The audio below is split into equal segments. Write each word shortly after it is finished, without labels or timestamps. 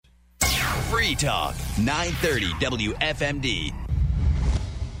Free Talk, 930 WFMD.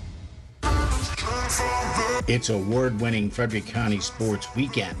 It's award-winning Frederick County Sports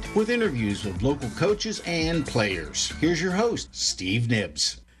Weekend with interviews with local coaches and players. Here's your host, Steve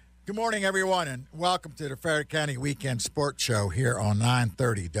Nibbs. Good morning, everyone, and welcome to the Frederick County Weekend Sports Show here on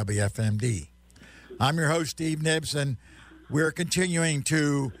 930 WFMD. I'm your host, Steve Nibbs, and we're continuing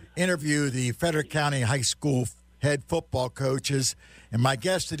to interview the Frederick County High School head football coaches. And my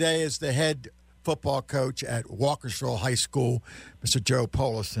guest today is the head football coach at Walkersville High School, Mr. Joe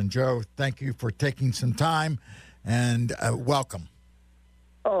Polis. And Joe, thank you for taking some time, and welcome.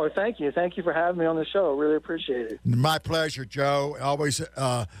 Oh, thank you. Thank you for having me on the show. Really appreciate it. My pleasure, Joe. Always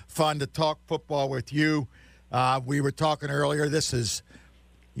fun to talk football with you. We were talking earlier, this is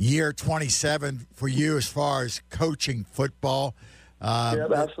year 27 for you as far as coaching football.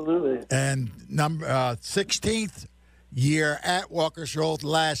 Yep, absolutely. And number 16th year at Walkersville, the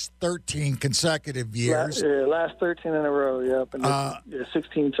last 13 consecutive years. Last 13 in a row, yep. And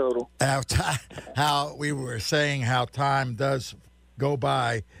 16 total. How we were saying how time does go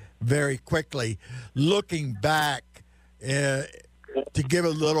by very quickly. Looking back, to give a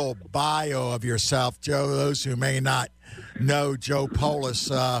little bio of yourself, Joe, those who may not know Joe Polis,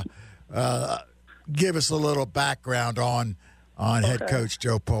 give us a little background on head coach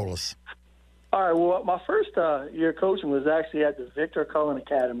Joe Polis. All right. Well, my first year coaching was actually at the Victor Cullen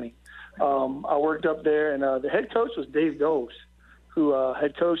Academy. I worked up there, and the head coach was Dave Ghost, who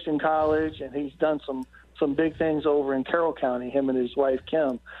had coached in college, and he's done some big things over in Carroll County, him and his wife,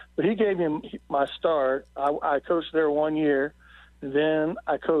 Kim. But he gave me my start. I coached there 1 year. Then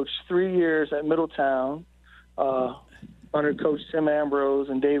I coached 3 years at Middletown under Coach Tim Ambrose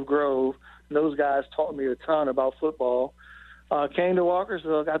and Dave Grove. And those guys taught me a ton about football. Came to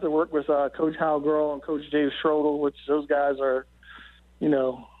Walkersville, got to work with Coach Hal Grohl and Coach Dave Schrodel, which those guys are,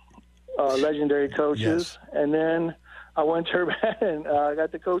 legendary coaches. Yes. And then I went to Urbana and I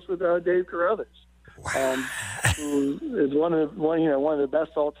got to coach with Dave Carruthers, who is one of the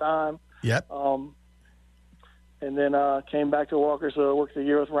best all time. Yep. And then came back to Walkersville, worked a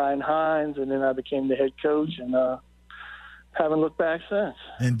year with Ryan Hines, and then I became the head coach, and haven't looked back since.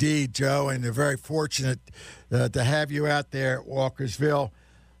 Indeed, Joe, and they're very fortunate to have you out there at Walkersville.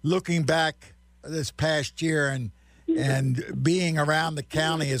 Looking back this past year and being around the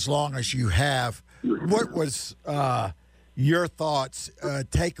county as long as you have, what was your thoughts,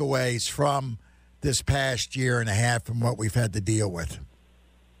 takeaways from this past year and a half and what we've had to deal with?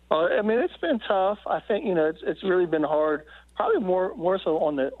 It's been tough. I think it's really been hard. Probably more so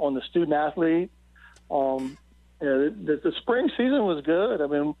on the student athlete. The spring season was good. It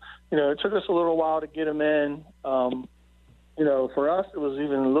took us a little while to get them in. For us, it was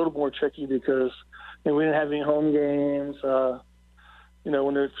even a little more tricky because we didn't have any home games.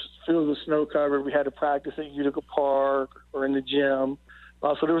 When the field was snow covered, we had to practice at Utica Park or in the gym.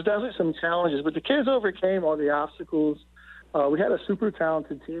 So there was definitely some challenges, but the kids overcame all the obstacles. We had a super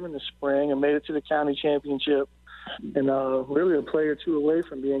talented team in the spring and made it to the county championship, and really a player or two away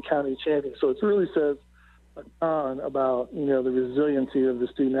from being county champion. So it really says a ton about the resiliency of the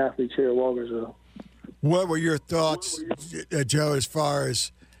student athletes here at Walkersville. What were your thoughts, Joe, as far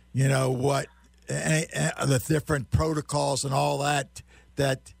as what the different protocols and all that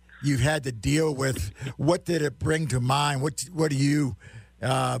you've had to deal with? What did it bring to mind? What do you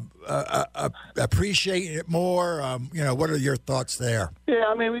appreciate it more? What are your thoughts there?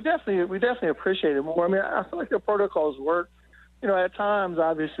 Yeah, we definitely appreciate it more. I feel like the protocols work. At times,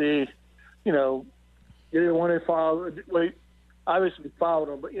 obviously, you didn't want to follow. Obviously, followed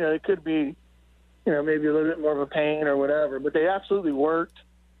them, but it could be, maybe a little bit more of a pain or whatever. But they absolutely worked.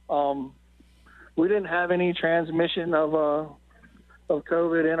 We didn't have any transmission of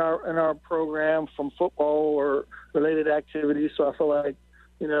COVID in our program from football or related activities. So I feel like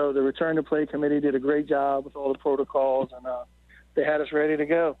the Return to Play Committee did a great job with all the protocols, and they had us ready to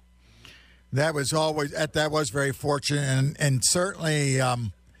go. That was very fortunate, and certainly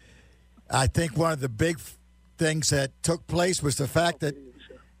I think one of the big things that took place was the fact that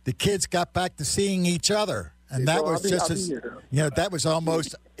the kids got back to seeing each other, and that was that was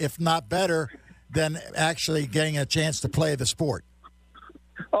almost, if not better, than actually getting a chance to play the sport.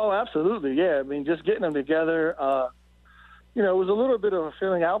 Oh, absolutely, yeah. Just getting them together. It was a little bit of a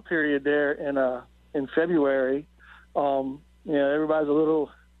filling out period there in February. Everybody's a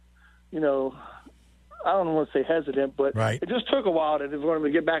little, I don't want to say hesitant, but It just took a while to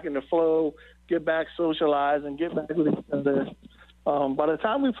get back in the flow, get back socialized, and get back with each other. By the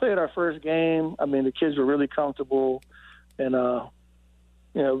time we played our first game, the kids were really comfortable, and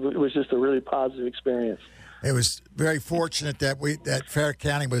it was just a really positive experience. it was very fortunate that Fayette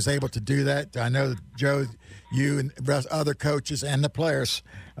County was able to do that. I know, Joe, you and other coaches and the players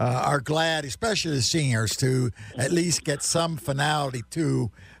are glad, especially the seniors, to at least get some finality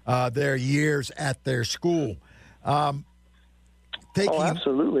to their years at their school.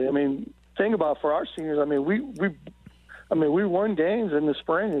 Absolutely. I mean, think about for our seniors. I mean, we won games in the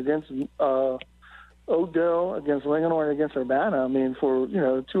spring against Oakdale, against Linganore, and against Urbana. I mean, for a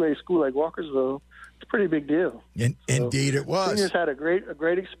 2A school like Walkersville, it's a pretty big deal. Indeed, it was. Seniors had a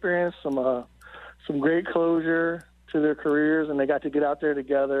great experience, some great closure to their careers, and they got to get out there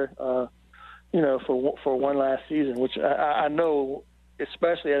together, for one last season, which I know,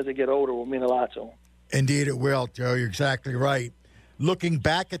 especially as they get older, will mean a lot to them. Indeed, it will, Joe. You're exactly right. Looking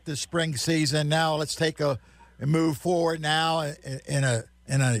back at the spring season, now let's take a move forward now in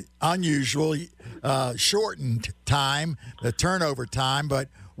an unusual, shortened time, the turnover time. But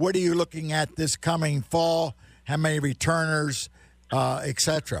what are you looking at this coming fall? How many returners, et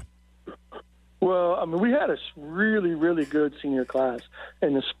cetera? Well, I mean, we had a really, really good senior class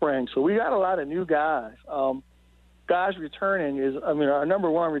in the spring, so we got a lot of new guys. Guys returning our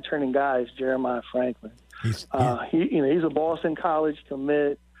number one returning guy is Jeremiah Franklin. He's a Boston College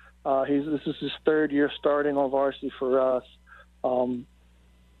commit. This is his third year starting on varsity for us.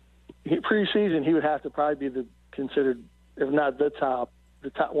 Preseason, he would have to probably be considered, if not the top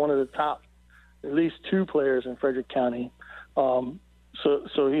one of the top, at least two players in Frederick County. So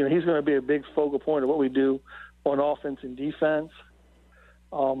he's going to be a big focal point of what we do on offense and defense.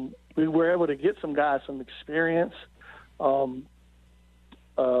 We were able to get some guys some experience. So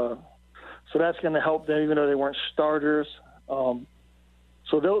that's going to help them, even though they weren't starters. So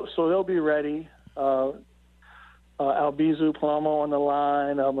they'll be ready. Albizu Palamo on the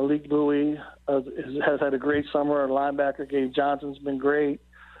line. Malik Bowie has had a great summer. Our linebacker Gabe Johnson's been great.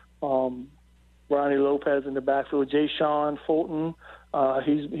 Ronnie Lopez in the backfield. Jay Sean Fulton,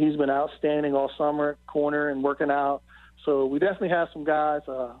 he's been outstanding all summer, corner and working out. So we definitely have some guys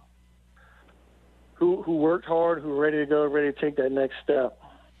who worked hard, who are ready to go, ready to take that next step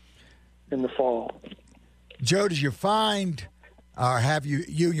in the fall. Joe, did you find, or have you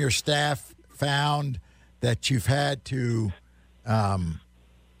and your staff found that you've had to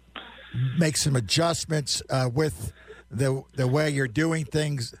make some adjustments with the way you're doing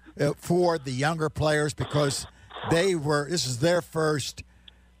things for the younger players, because this is their first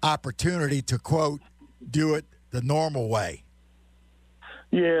opportunity to, quote, do it the normal way?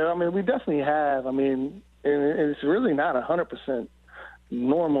 Yeah, I mean, we definitely have. I mean, and it's really not 100%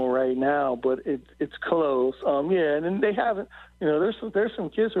 normal right now, but it's close. And then they haven't, there's some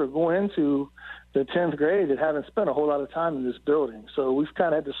kids who are going into the 10th grade that haven't spent a whole lot of time in this building. So we've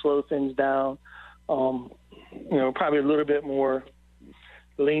kind of had to slow things down, probably a little bit more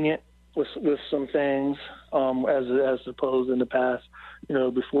lenient with some things, as opposed in the past,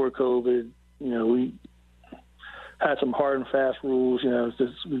 before COVID, we had some hard and fast rules.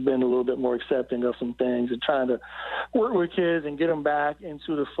 We've been a little bit more accepting of some things and trying to work with kids and get them back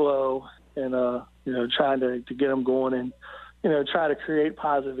into the flow and, trying to get them going and, try to create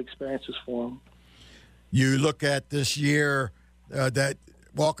positive experiences for them. You look at this year that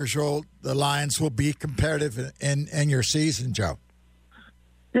Walkersville, the Lions will be competitive in your season, Joe.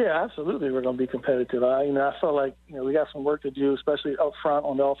 Yeah, absolutely. We're going to be competitive. I feel like we got some work to do, especially up front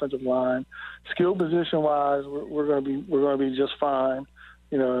on the offensive line. Skill position wise, we're going to be just fine.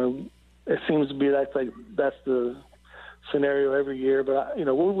 It seems to be that's the scenario every year. But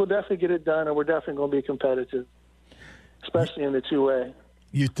we'll definitely get it done, and we're definitely going to be competitive, especially in the 2A.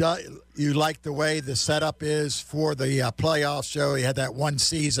 You like the way the setup is for the playoffs, Joe? You had that one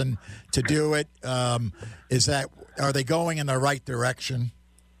season to do it. Are they going in the right direction?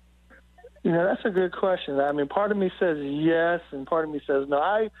 That's a good question. I mean, part of me says yes, and part of me says no.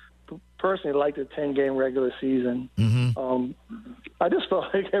 I personally like the 10-game regular season. Mm-hmm. I just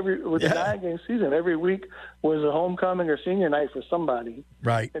felt like the 9-game season, every week was a homecoming or senior night for somebody.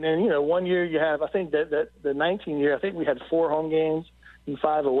 Right. And then, 1 year you have, I think that the 19 year, I think we had 4 home games and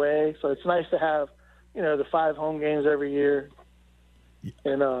 5 away. So it's nice to have, the 5 home games every year.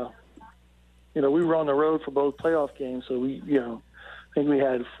 And, we were on the road for both playoff games, so we, I think we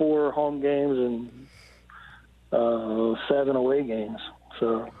had 4 home games and 7 away games.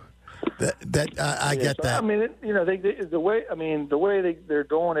 So I get that. I mean, the way they're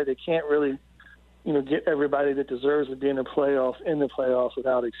doing it, they can't really, get everybody that deserves to be in the playoffs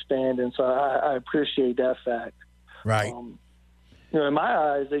without expanding. So I appreciate that fact. Right. In my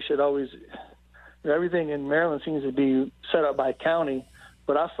eyes, they should always. Everything in Maryland seems to be set up by county,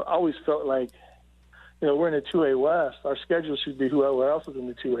 but I always felt like. We're in the 2A West. Our schedule should be whoever else is in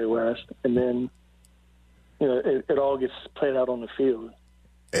the 2A West, and then it all gets played out on the field.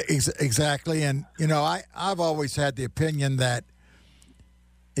 Exactly. And, I've always had the opinion that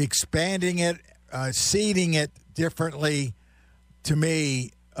expanding it, seeding it differently, to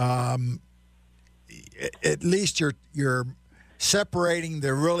me, at least you're separating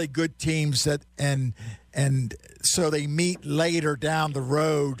the really good teams and so they meet later down the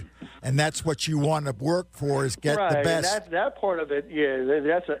road, and that's what you want to work for, is get the best. And that part of it,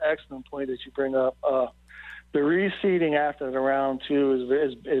 that's an excellent point that you bring up. The reseeding after the round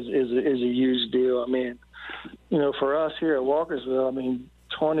 2 is a huge deal. I mean, for us here at Walkersville,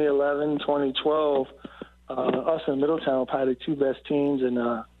 2011, 2012, us and Middletown probably the 2 best teams in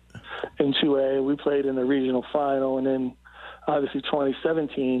 2A. We played in the regional final, and then obviously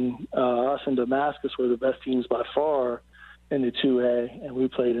 2017, us and Damascus were the best teams by far in the 2A, and we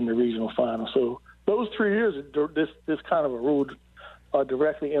played in the regional final. So those 3 years, this kind of a rule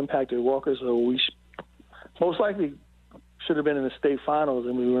directly impacted Walkersville. We most likely should have been in the state finals,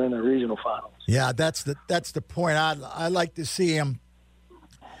 and we were in the regional finals. Yeah, that's the point. I like to see him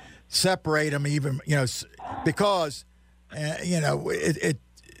separate them, even because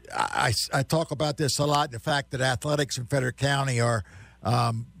I talk about this a lot. The fact that athletics in Frederick County are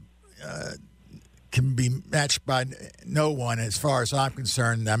can be matched by no one, as far as I'm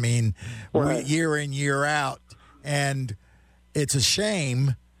concerned. Right. Year in, year out, and it's a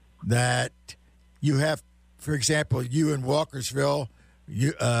shame that you have, for example, you in Walkersville,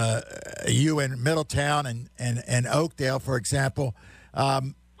 you in Middletown and Oakdale, for example,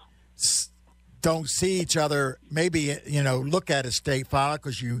 don't see each other. Maybe look at a state final,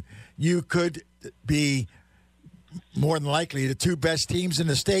 because you could be more than likely the 2 best teams in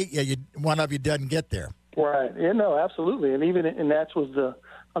the state. Yeah, one of you doesn't get there. Right. Yeah, no, absolutely. And that was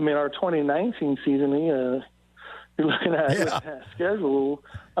our 2019 season. You're looking at that schedule.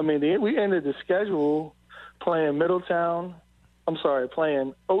 We ended the schedule playing playing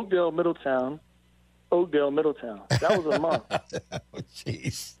Oakdale, Middletown. That was a month. Oh,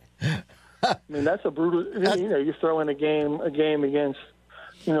 jeez. That's a brutal. You throw in a game against,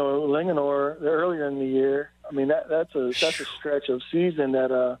 Linganore earlier in the year. That's a stretch of season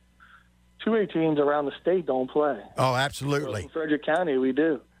that 2A teams around the state don't play. Oh, absolutely. So in Frederick County, we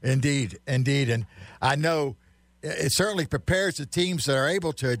do. Indeed, and I know it certainly prepares the teams that are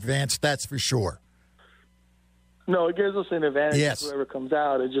able to advance. That's for sure. No, it gives us an advantage. Yes. Whoever comes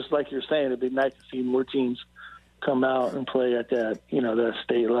out. It's just like you're saying, it'd be nice to see more teams come out and play at that, that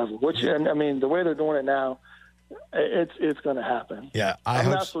state level. Which, the way they're doing it now, it's going to happen. Yeah, I'm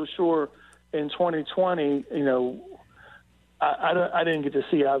not so sure in 2020. I didn't get to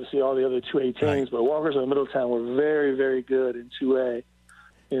see obviously all the other 2A teams, right. But Walkersville and Middletown were very, very good in 2A.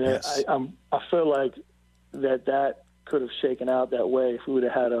 Yes. I feel like that could have shaken out that way if we would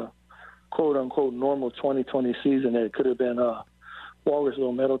have had a quote unquote normal 2020 season. It could have been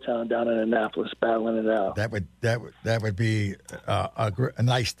Walkersville, Middletown down in Annapolis battling it out. That would be a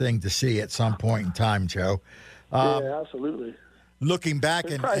nice thing to see at some point in time, Joe. Yeah, absolutely. Looking back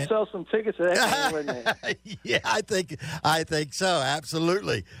They'd probably sell some tickets to that game, wouldn't they? Yeah, I think so.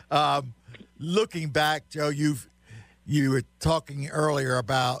 Absolutely. Looking back, Joe, you were talking earlier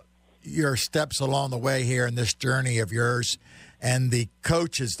about your steps along the way here in this journey of yours, and the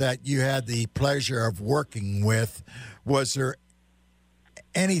coaches that you had the pleasure of working with. Was there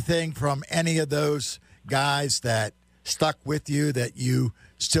anything from any of those guys that stuck with you that you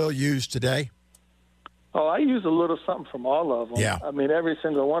still use today? Oh, I use a little something from all of them. Yeah. Every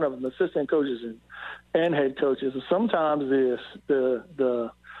single one of them, assistant coaches and head coaches. Sometimes the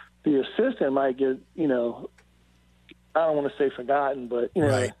assistant might get, I don't want to say forgotten, but,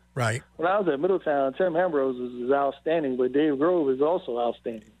 Right. When I was at Middletown, Tim Ambrose is outstanding, but Dave Grove is also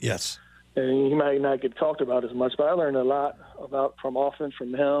outstanding. Yes. And he might not get talked about as much, but I learned a lot from offense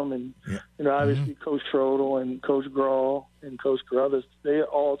from him, and obviously Coach Trodel and Coach Grawl and Coach Carruthers. They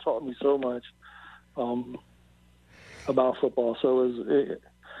all taught me so much about football. So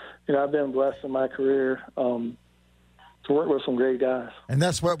I've been blessed in my career to work with some great guys. And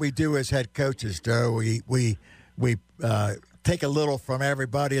that's what we do as head coaches, Joe. We take a little from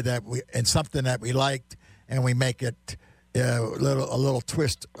everybody and something that we liked, and we make it a little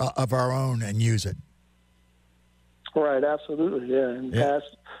twist of our own and use it. Right, absolutely, yeah.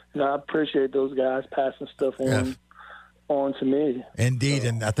 And I appreciate those guys passing stuff on to me. Indeed,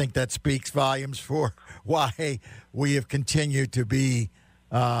 and I think that speaks volumes for why we have continued to be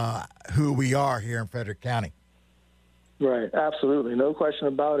who we are here in Frederick County. Right, absolutely, no question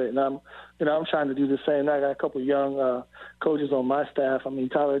about it. And I'm trying to do the same. I got a couple of young coaches on my staff.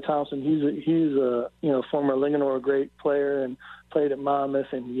 Tyler Thompson, he's a former Linganore great player and played at Monmouth,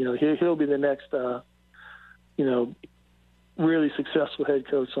 and he'll be the next really successful head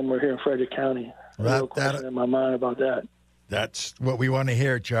coach somewhere here in Frederick County. No question in my mind about that. That's what we want to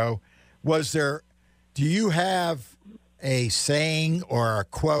hear, Joe. Do you have a saying or a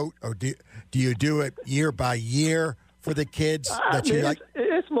quote, or do you do it year by year for the kids that you like?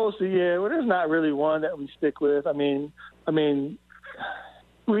 It's mostly, yeah. Well, there's not really one that we stick with. I mean,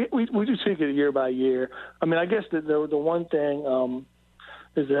 we do take it year by year. I mean, I guess the one thing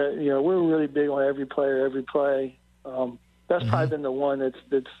is that we're really big on every player, every play. That's probably been the one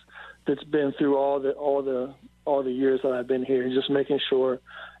that's been through all the years that I've been here, just making sure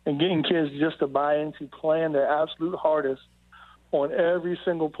and getting kids just to buy into playing their absolute hardest on every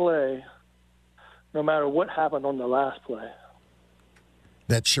single play, no matter what happened on the last play.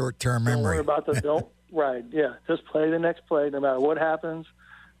 That short-term memory. Don't worry about right, yeah. Just play the next play, no matter what happens.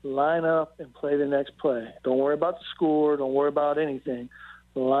 Line up and play the next play. Don't worry about the score. Don't worry about anything.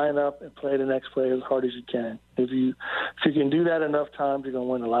 Line up and play the next play as hard as you can. If you can do that enough times, you're going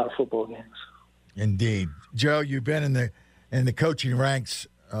to win a lot of football games. Indeed. Joe, you've been in the coaching ranks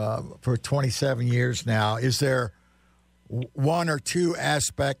for 27 years now. Is there one or two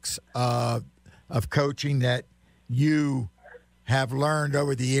aspects of coaching that you have learned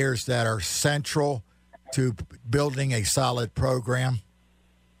over the years that are central to building a solid program?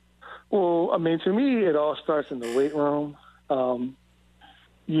 Well, I mean, to me, it all starts in the weight room.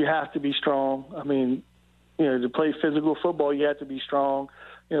 You have to be strong. I mean, to play physical football, you have to be strong.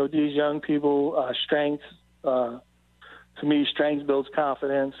 These young people, strength, to me, strength builds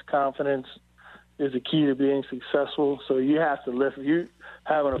confidence. Confidence is the key to being successful. So you have to lift. If you're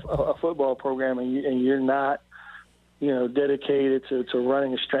having a football program and you're not, dedicated to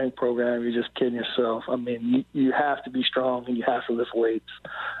running a strength program, you're just kidding yourself. I mean, you have to be strong and you have to lift weights.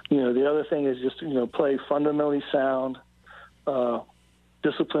 The other thing is just, play fundamentally sound,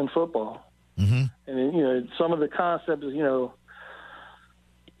 disciplined football. Mm-hmm. And, some of the concepts,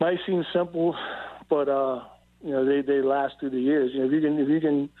 might seem simple, but, they last through the years. If you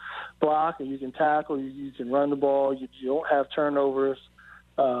can block and you can tackle, you can run the ball, you don't have turnovers,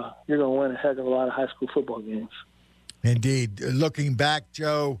 you're going to win a heck of a lot of high school football games. Indeed. Looking back,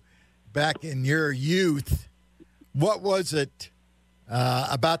 Joe, back in your youth, what was it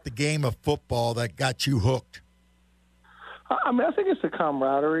about the game of football that got you hooked? I mean, I think it's the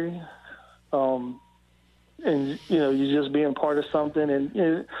camaraderie, and you just being part of something.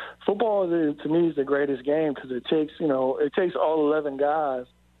 And football, to me, is the greatest game because it takes all 11 guys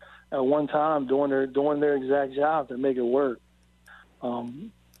at one time doing their exact job to make it work.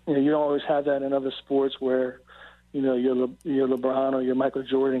 You don't always have that in other sports where your LeBron or your Michael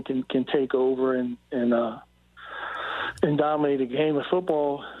Jordan can take over and dominate a game of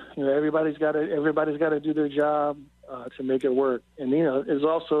football. Everybody's got to do their job to make it work. And there's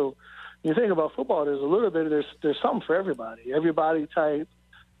also, you think about football, there's a little bit there's something for everybody. Everybody type,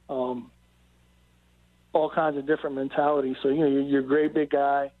 all kinds of different mentalities. So you're a great big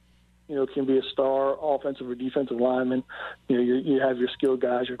guy. Can be a star, offensive or defensive lineman. You have your skilled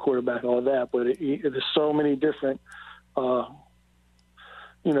guys, your quarterback, all that. But there's so many different,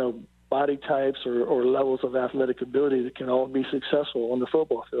 body types or levels of athletic ability that can all be successful on the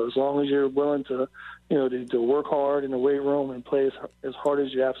football field. As long as you're willing to, to work hard in the weight room and play as hard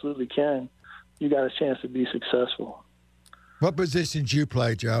as you absolutely can, you got a chance to be successful. What positions you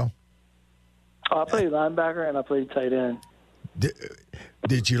play, Joe? I played linebacker and I played tight end.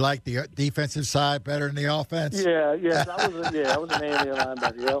 Did you like the defensive side better than the offense? Yeah. I was an A&A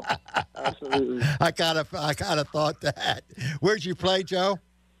linebacker. Yep, absolutely. I kind of thought that. Where'd you play, Joe?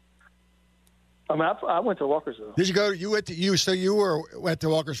 I mean, I went to Walkersville. Did you go? You went to went to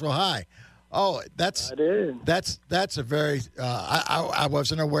Walkersville High. Oh, I did. That's a very. I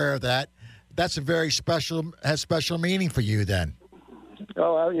wasn't aware of that. That's a very special meaning for you then.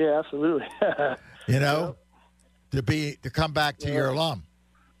 Oh yeah, absolutely. Yep. To come back to your alum.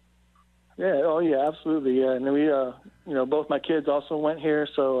 Yeah. Oh, yeah. Absolutely. Yeah. And then we, both my kids also went here,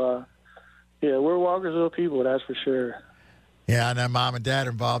 so we're Walkersville people. That's for sure. Yeah, and then mom and dad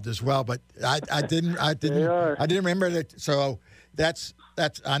are involved as well. But I didn't remember that. So that's.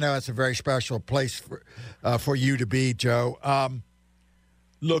 I know it's a very special place for you to be, Joe.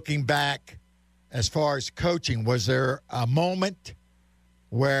 Looking back, as far as coaching, was there a moment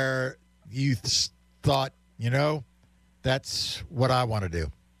where you thought, that's what I want to do?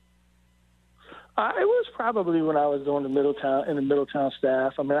 It was probably when I was doing the Middletown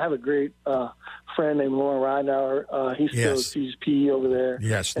staff. I mean, I have a great friend named Lauren Ridenour. He still teaches PE over there.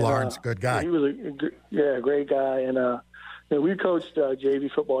 Yes, Lauren's a good guy. He was a great guy, and we coached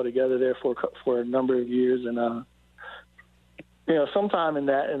JV football together there for a number of years. And sometime in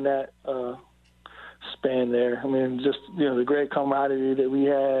that span there. I mean, just, the great camaraderie that we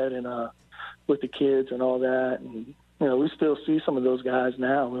had and with the kids and all that. And, we still see some of those guys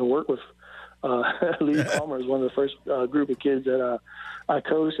now. We work with Lee Palmer is one of the first group of kids that I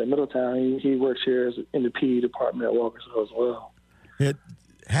coached at Middletown. He works here in the PE department at Walkersville as well.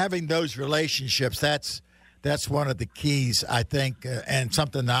 Having those relationships, that's one of the keys, I think, and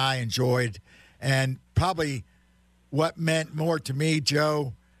something that I enjoyed. And probably what meant more to me,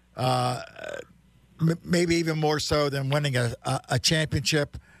 Joe, maybe even more so than winning a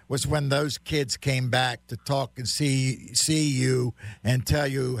championship, was when those kids came back to talk and see you and tell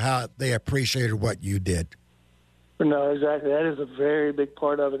you how they appreciated what you did. No, exactly. That is a very big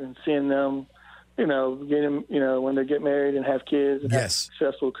part of it, and seeing them, getting, when they get married and have kids and have a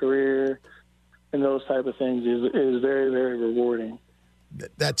successful career and those type of things is very, very rewarding.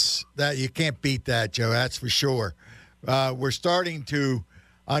 That you can't beat that, Joe. That's for sure. We're starting to,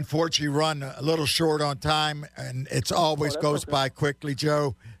 unfortunately, run a little short on time, and it's always goes by quickly,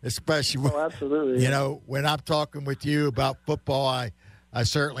 Joe. Especially, absolutely. When I'm talking with you about football, I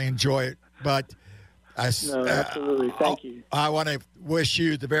certainly enjoy it. But absolutely. Thank you. I want to wish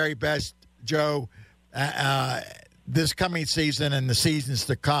you the very best, Joe. This coming season and the seasons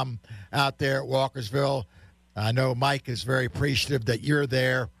to come out there at Walkersville. I know Mike is very appreciative that you're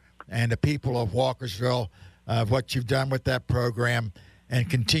there and the people of Walkersville of what you've done with that program, and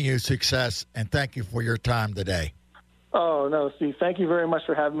continued success. And thank you for your time today. Oh, no, Steve, thank you very much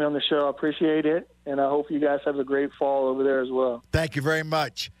for having me on the show. I appreciate it, and I hope you guys have a great fall over there as well. Thank you very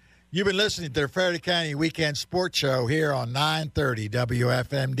much. You've been listening to the Faraday County Weekend Sports Show here on 930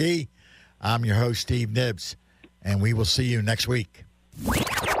 WFMD. I'm your host, Steve Nibbs, and we will see you next week.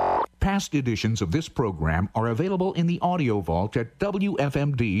 Past editions of this program are available in the audio vault at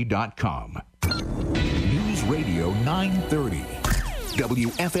WFMD.com. News Radio 930.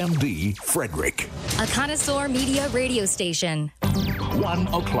 WFMD Frederick. A connoisseur media radio station. 1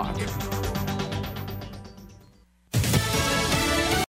 o'clock.